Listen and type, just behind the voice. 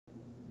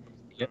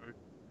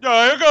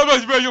I got my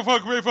special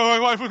fuck me for my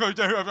wife if I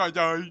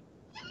die.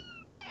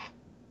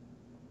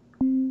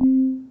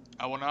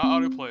 I will not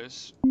autoplay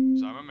this,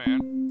 because I'm a man.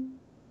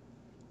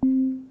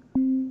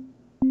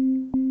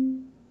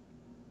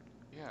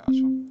 Yeah,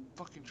 that's what I'm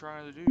fucking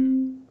trying to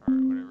do.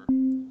 Alright, whatever.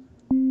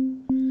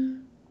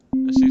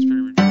 This seems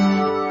pretty ridiculous.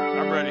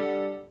 I'm ready.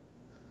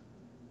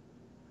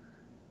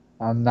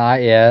 I'm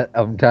not yet.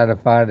 I'm trying to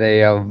find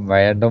a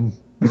random.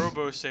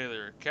 Robo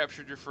Sailor,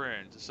 captured your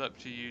friends. It's up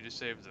to you to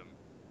save them.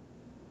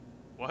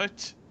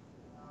 What?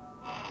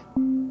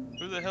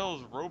 Who the hell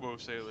is Robo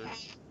Sailor?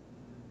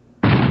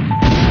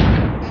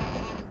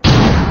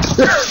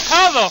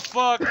 How the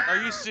fuck are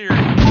you serious?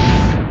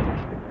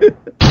 That's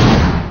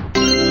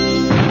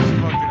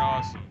fucking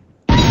awesome.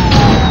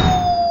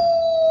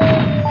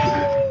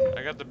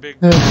 I got the big.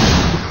 I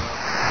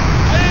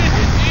didn't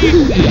hit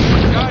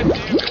anything! God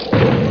damn it.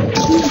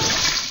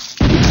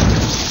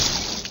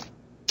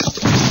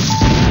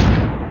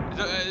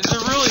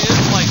 There really is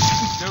like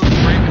no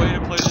great way to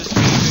play this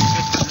game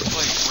except for just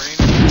like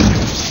random.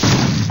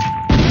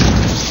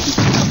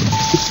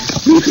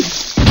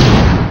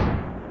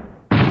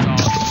 That's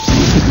awesome.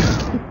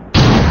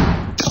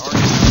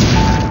 Already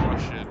found more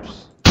ships.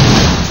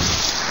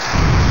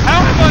 How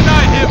have I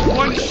not hit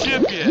one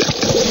ship yet?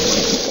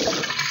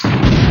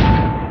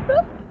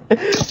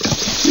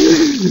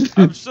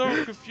 I'm so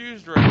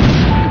confused right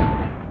now.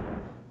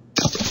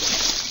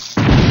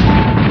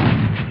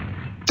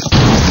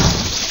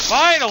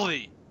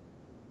 Finally!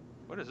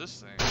 What is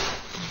this thing?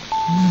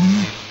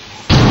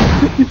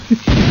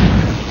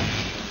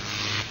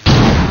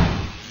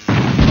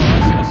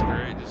 Oh, that's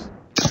great.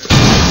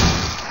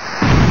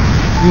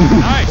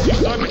 Nice! You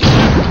still have a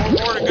ship. One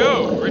more to go.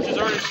 Rich has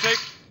already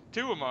staked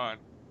 2 of mine.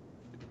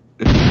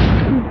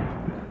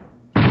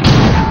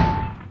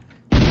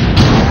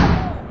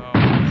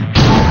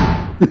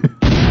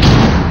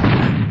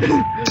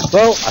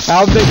 Well, I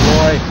found Big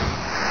Boy.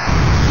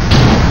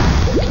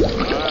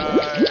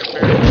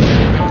 Apparently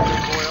you found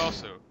Big Boy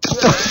also.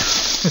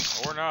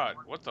 Or not.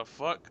 What the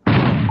fuck?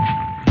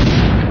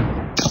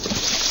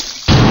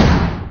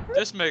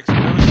 This makes no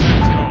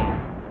sense at all.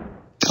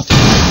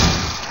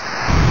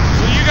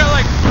 So you got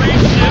like 3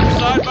 ships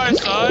side by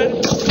side?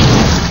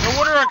 No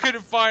wonder I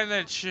couldn't find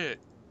that shit.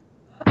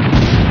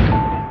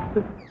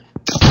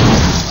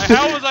 Like,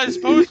 how was I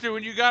supposed to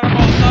when you got them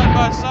all side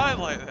by side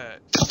like that?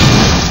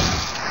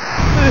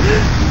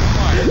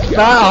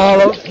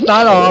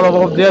 Not all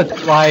of them,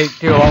 just like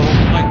 2 of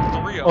them. Like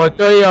 3 of them. Or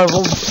 3 of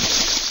them.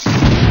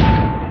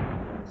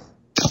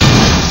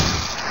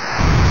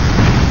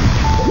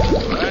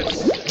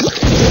 That's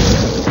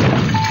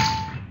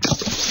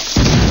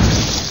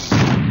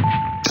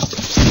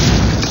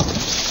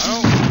I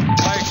don't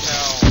like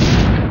how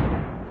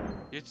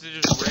you have to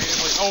just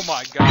randomly. Oh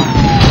my god.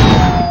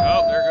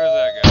 Oh, there goes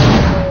that guy.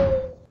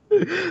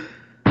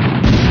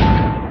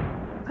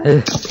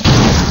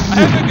 I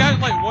haven't got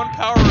like 1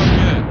 power up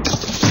yet.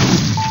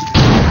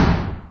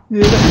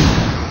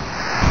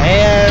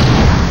 And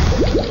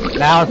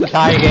now it's a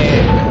tie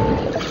game.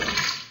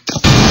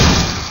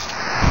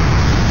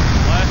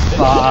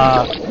 Oh,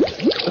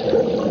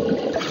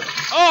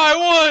 I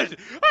won!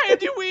 I had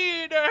the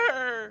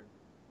winner!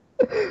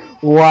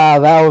 Wow,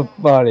 that was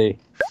funny.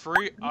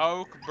 Free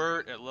Oak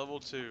Bert at level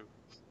 2.